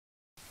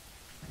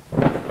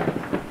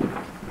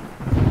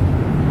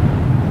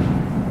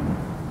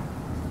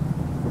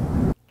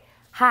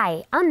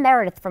Hi, I'm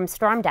Meredith from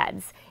Storm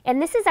Duds,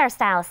 and this is our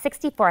style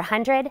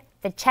 6400,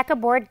 the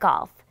Checkerboard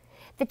Golf.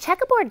 The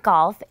Checkerboard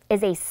Golf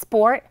is a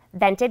sport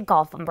vented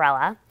golf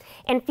umbrella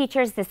and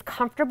features this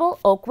comfortable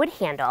oak wood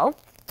handle.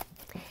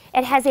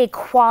 It has a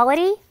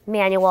quality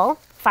manual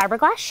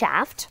fiberglass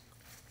shaft,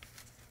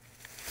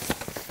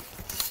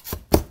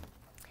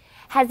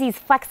 has these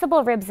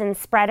flexible ribs and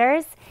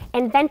spreaders,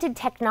 and vented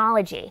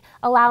technology,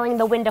 allowing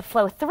the wind to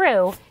flow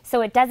through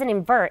so it doesn't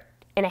invert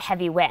in a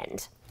heavy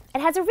wind. It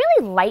has a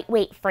really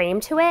lightweight frame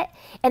to it,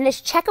 and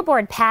this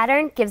checkerboard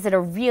pattern gives it a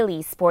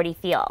really sporty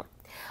feel.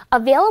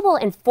 Available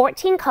in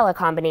 14 color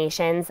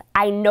combinations,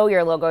 I know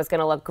your logo is going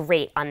to look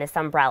great on this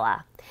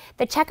umbrella.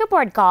 The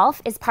Checkerboard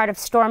Golf is part of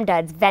Storm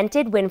Duds'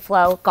 Vented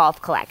Windflow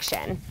Golf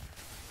Collection.